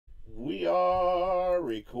We are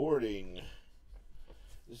recording.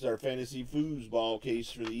 This is our fantasy foosball case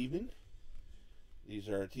for the evening. These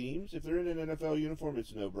are our teams. If they're in an NFL uniform, it's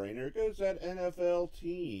a no-brainer. It goes that NFL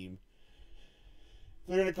team. If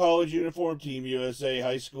they're in a college uniform, Team USA,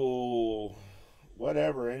 high school,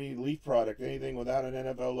 whatever, any Leaf product, anything without an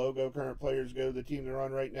NFL logo, current players go to the team they're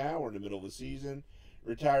on right now or in the middle of the season.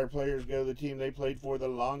 Retired players go to the team they played for the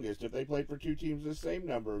longest. If they played for two teams the same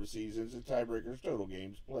number of seasons, the tiebreaker's total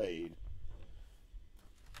games played.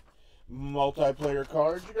 Multiplayer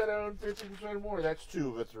cards, you gotta own 50% or more. That's 2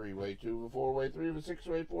 of a 3-way, 2 of a 4-way, 3 of a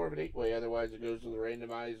 6-way, 4 of an 8-way. Otherwise, it goes to the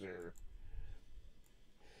randomizer.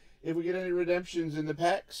 If we get any redemptions in the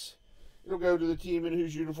packs, it'll go to the team in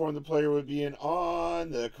whose uniform the player would be in on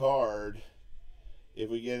the card. If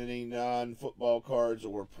we get any non-football cards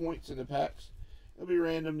or points in the packs, it'll be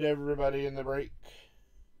random to everybody in the break.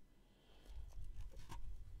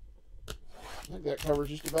 I think that covers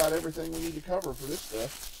just about everything we need to cover for this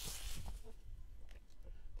stuff.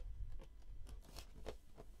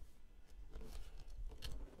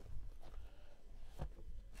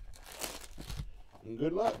 And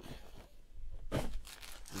good luck.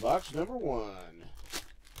 Box number 1.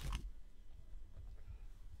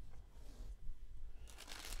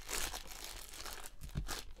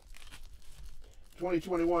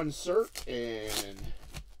 '21 cert and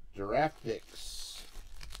draft picks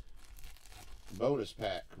bonus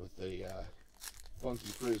pack with the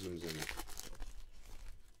funky prisms in it.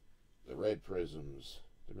 The red prisms.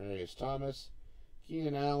 Demaryius Thomas,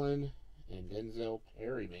 Keenan Allen, and Denzel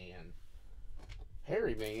Perryman.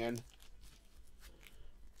 Perryman.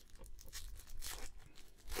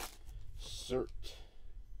 Cert.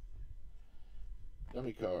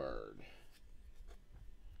 Dummy card.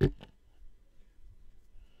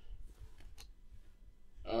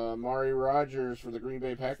 Amari Rogers for the Green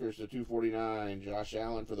Bay Packers to 249. Josh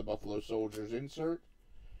Allen for the Buffalo Soldiers insert.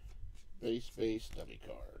 Base dummy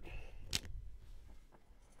card.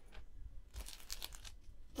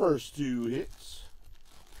 First 2 hits.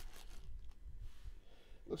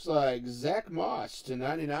 Looks like Zach Moss to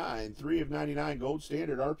 99. 3 of 99 gold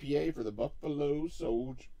standard RPA for the Buffalo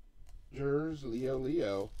Soldiers.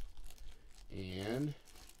 Leo. And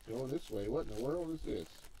going this way. What in the world is this?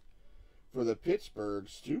 For the Pittsburgh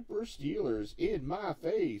Super Steelers, in my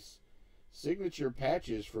face. Signature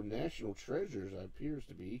patches from National Treasures, appears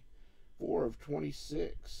to be. 4 of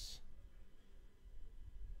 26.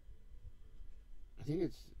 I think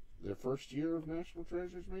it's their first year of National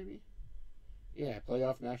Treasures, maybe? Yeah,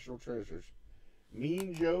 playoff National Treasures.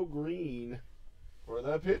 Mean Joe Green for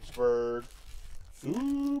the Pittsburgh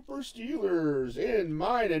Super Steelers, in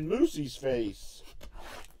mine and Moosey's face.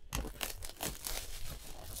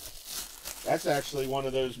 That's actually one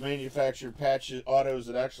of those manufactured patches autos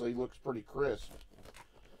that actually looks pretty crisp.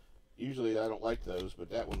 Usually I don't like those, but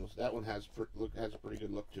that one has a pretty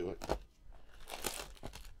good look to it.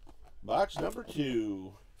 Box number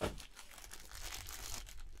 2.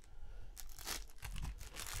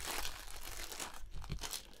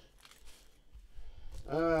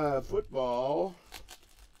 Football,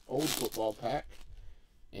 old football pack,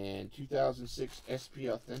 and 2006 SP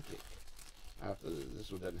Authentic.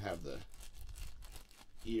 This one doesn't have the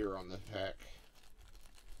ear on the pack.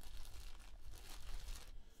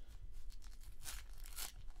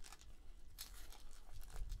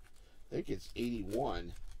 I think it's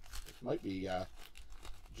 81. It might be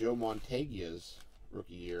Joe Montague's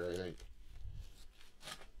rookie year, I think.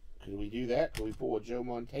 Can we do that? Can we pull a Joe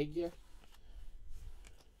Montague?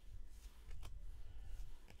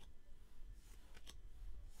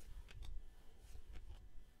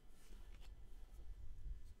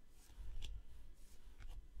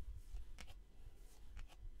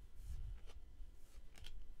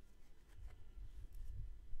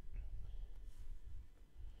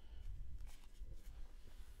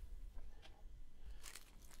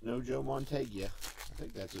 No Joe Montague. I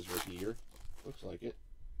think that's his rookie year. Looks like it.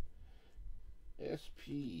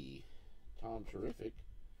 SP. Tom Terrific.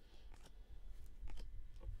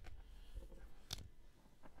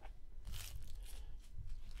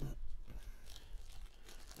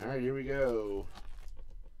 Alright, here we go.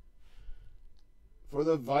 For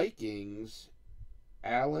the Vikings,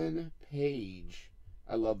 Alan Page.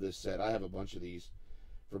 I love this set. I have a bunch of these.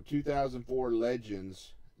 From 2004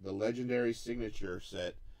 Legends, the Legendary Signature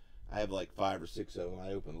set. I have like 5 or 6 of them.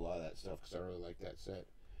 I open a lot of that stuff because I really like that set.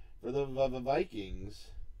 For the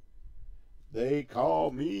Vikings, they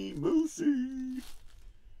call me Moosey.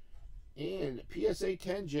 And PSA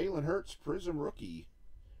 10 Jalen Hurts Prism Rookie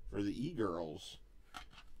for the E-Girls.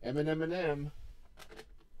 M&M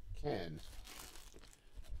Ken.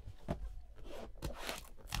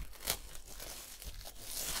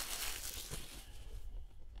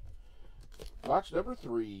 Box number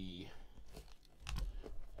 3.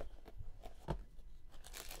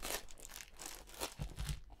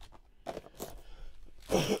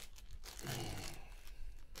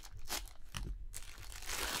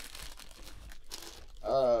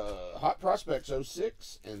 Hot Prospects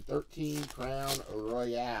 06 and 13 Crown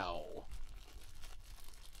Royale.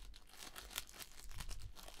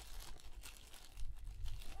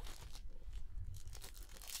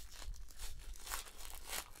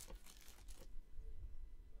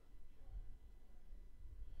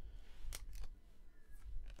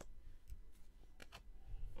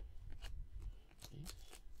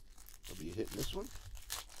 We'll be hitting this one.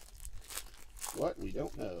 What? We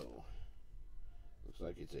don't know. Looks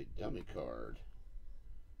like it's a dummy card.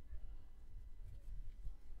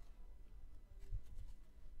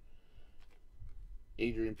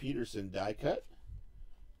 Adrian Peterson die cut.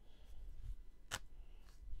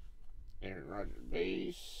 Aaron Rodgers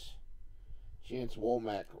base. Chance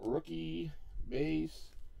Womack rookie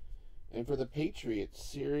base. And for the Patriots,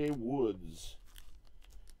 Siri Woods.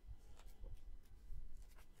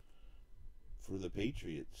 For the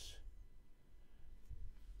Patriots.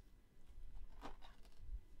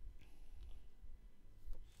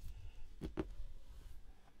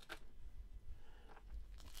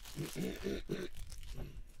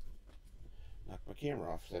 Knock my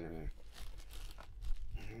camera off center there.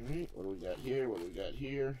 Alright, what do we got here? What do we got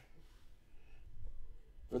here?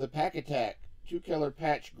 For the Pack Attack, 2-color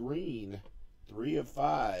patch green, 3 of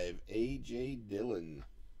 5, A.J. Dillon.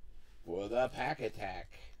 For the Pack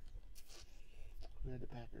Attack. Where are the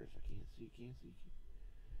Packers? I can't see.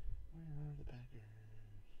 Where are the Packers?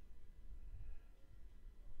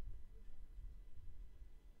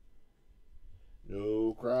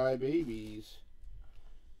 No cry babies.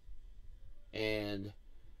 And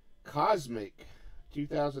Cosmic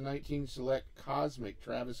 2019 Select Cosmic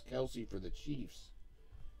Travis Kelce for the Chiefs.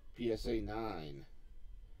 PSA 9.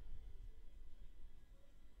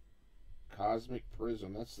 Cosmic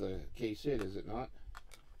Prism. That's the case hit, is it not?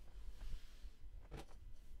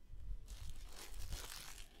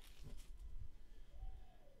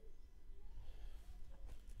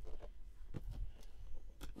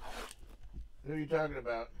 Who are you talking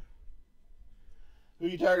about? Who are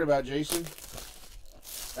you talking about, Jason?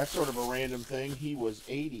 That's sort of a random thing. He was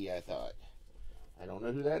 80, I thought. I don't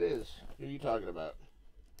know who that is. Who are you talking about?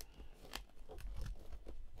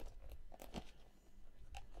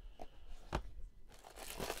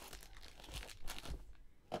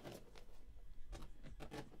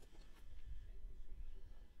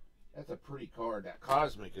 That's a pretty card. That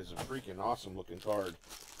Cosmic is a freaking awesome looking card.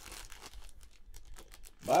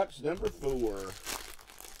 Box number 4.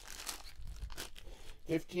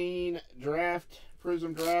 15 draft,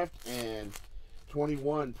 Prism Draft, and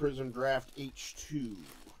 21 Prism Draft H2.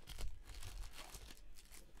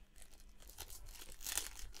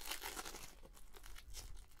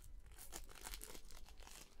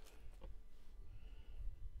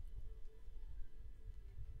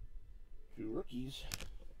 Two rookies.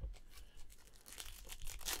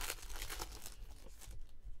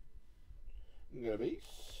 Got a base.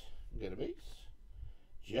 Got a base.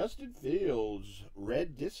 Justin Fields,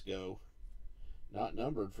 red disco. Not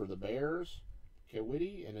numbered for the Bears.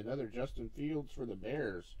 Kawiti and another Justin Fields for the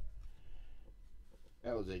Bears.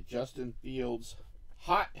 That was a Justin Fields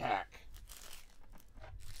hot pack.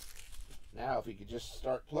 Now, if he could just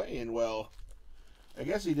start playing well. I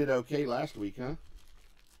guess he did okay last week, huh?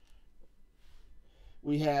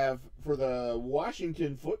 We have, for the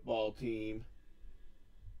Washington football team,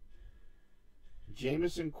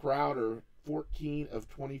 Jamison Crowder, 14 of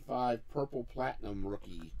 25, Purple Platinum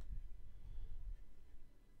rookie.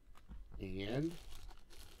 And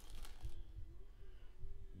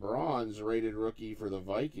bronze rated rookie for the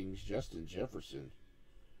Vikings, Justin Jefferson.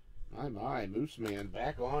 My, Moose Man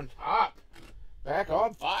back on top. Back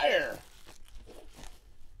on fire.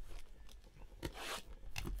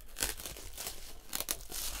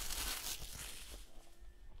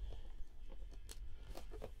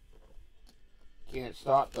 Can't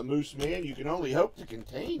stop the Moose Man. You can only hope to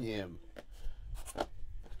contain him.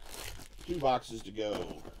 2 boxes to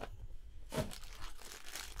go.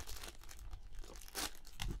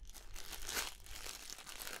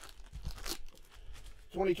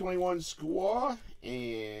 '21 Squaw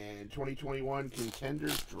and 2021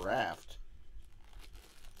 Contenders Draft.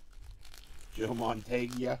 Joe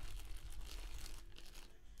Montana.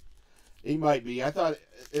 He might be. I thought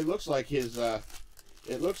it looks like his.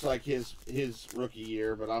 It looks like his rookie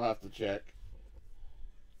year, but I'll have to check.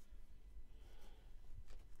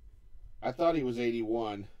 I thought he was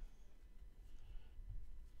 81.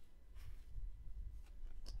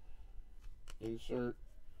 insert.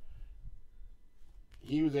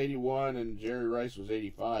 He was 81 and Jerry Rice was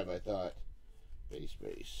 85, I thought.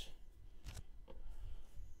 Base.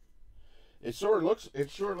 It sure looks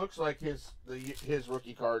like his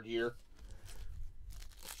rookie card year.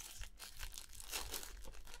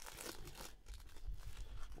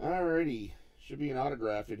 Alrighty. Should be an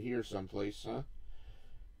autograph in here someplace, huh?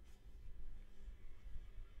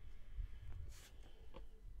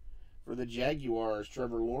 For the Jaguars,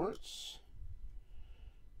 Trevor Lawrence.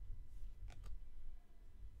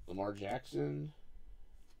 Lamar Jackson.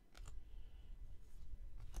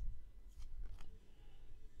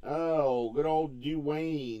 Oh, good old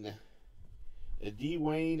Dwayne.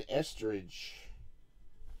 Dwayne Estridge.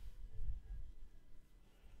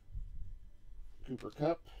 Cooper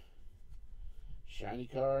Kupp. Shiny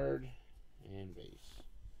card. And base.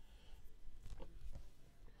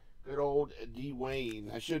 Good old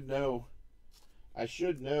Dwayne. I should know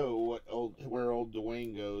where old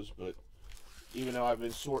Dwayne goes, but even though I've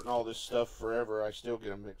been sorting all this stuff forever, I still get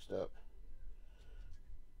them mixed up.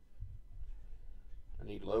 I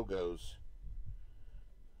need logos.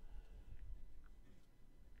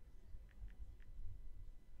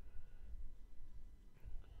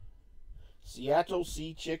 Seattle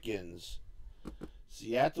Sea Chickens.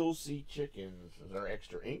 Seattle Sea Chickens is our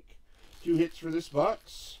extra ink. 2 hits for this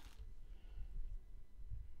box.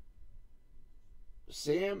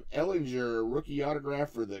 Sam Ehlinger, rookie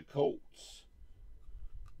autograph for the Colts.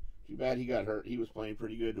 Too bad he got hurt. He was playing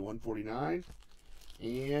pretty good to 149.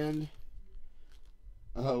 And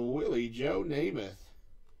Willie Joe Namath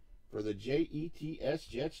for the Jets.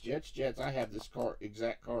 Jets. I have this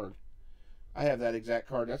exact card. I have that exact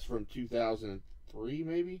card. That's from 2003,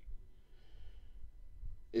 maybe.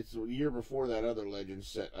 It's the year before that other Legends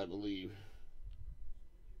set, I believe.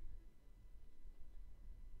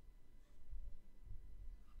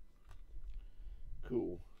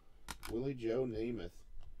 Cool. Willie Joe Namath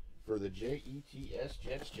for the Jets.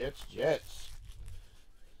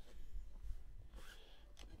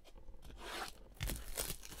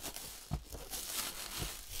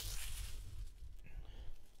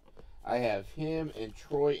 I have him and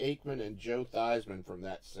Troy Aikman and Joe Theismann from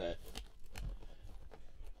that set.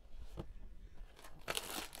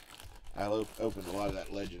 I opened a lot of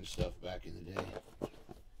that Legend stuff back in the day.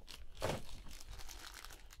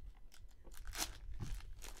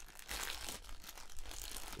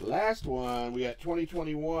 Last one, we got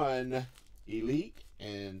 2021 Elite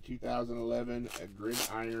and 2011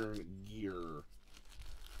 Gridiron Gear.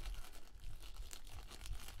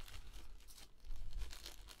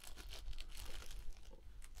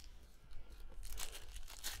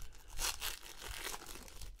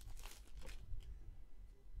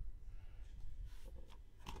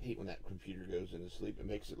 I hate when that computer goes into sleep. It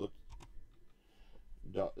makes it look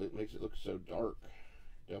so dark.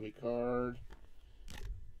 Dummy card.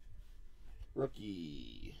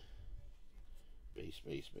 Rookie. Base.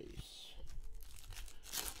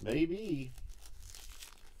 Maybe.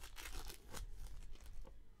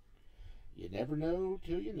 You never know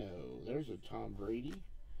till you know. There's a Tom Brady.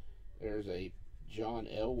 There's a John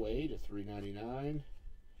Elway to 399.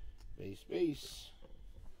 Base.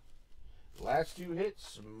 Last 2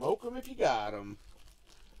 hits. Smoke them if you got them.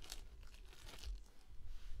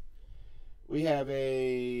 We have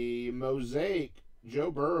a Mosaic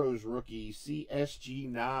Joe Burrow's rookie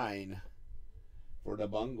CSG9 for the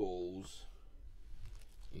Bungles.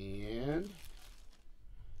 And,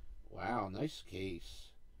 wow, nice case.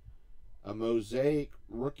 A Mosaic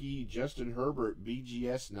rookie Justin Herbert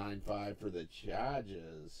BGS 9.5 for the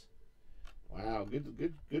Chargers. Wow,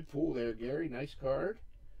 good pull there, Gary. Nice card.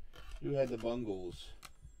 Who had the Bungles?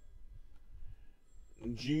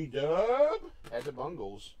 G-Dub had the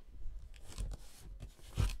Bungles.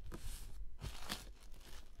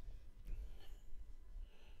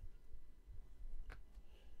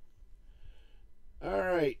 All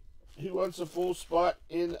right. Who wants a full spot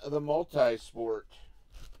in the multi-sport?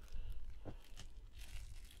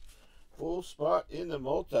 Full spot in the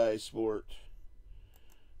multi-sport.